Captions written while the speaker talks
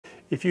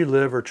If you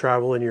live or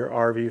travel in your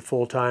RV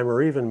full-time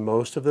or even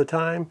most of the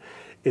time,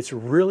 it's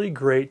really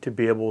great to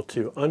be able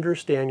to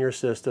understand your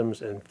systems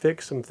and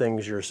fix some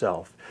things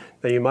yourself.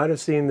 Now, you might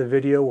have seen the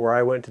video where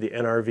I went to the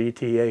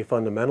NRVTA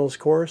Fundamentals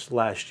course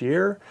last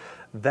year.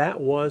 That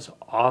was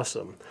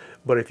awesome.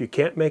 But if you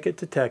can't make it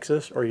to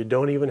Texas, or you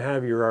don't even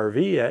have your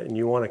RV yet and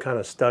you want to kind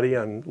of study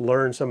and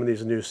learn some of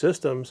these new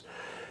systems,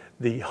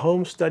 the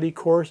home study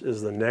course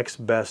is the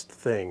next best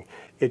thing.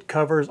 It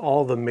covers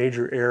all the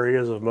major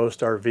areas of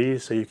most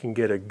RVs, so you can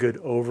get a good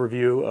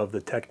overview of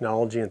the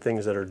technology and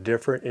things that are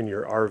different in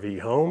your RV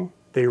home.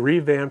 They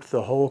revamped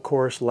the whole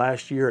course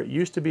last year. It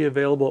used to be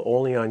available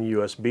only on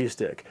USB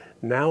stick.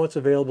 Now it's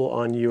available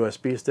on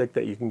USB stick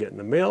that you can get in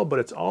the mail, but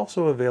it's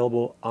also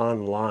available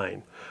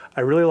online.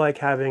 I really like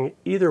having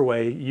either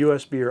way,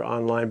 USB or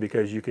online,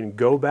 because you can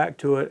go back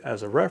to it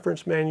as a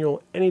reference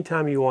manual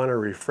anytime you want to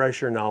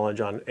refresh your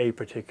knowledge on a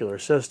particular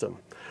system.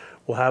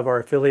 We'll have our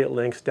affiliate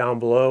links down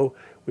below.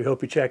 We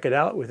hope you check it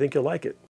out. We think you'll like it.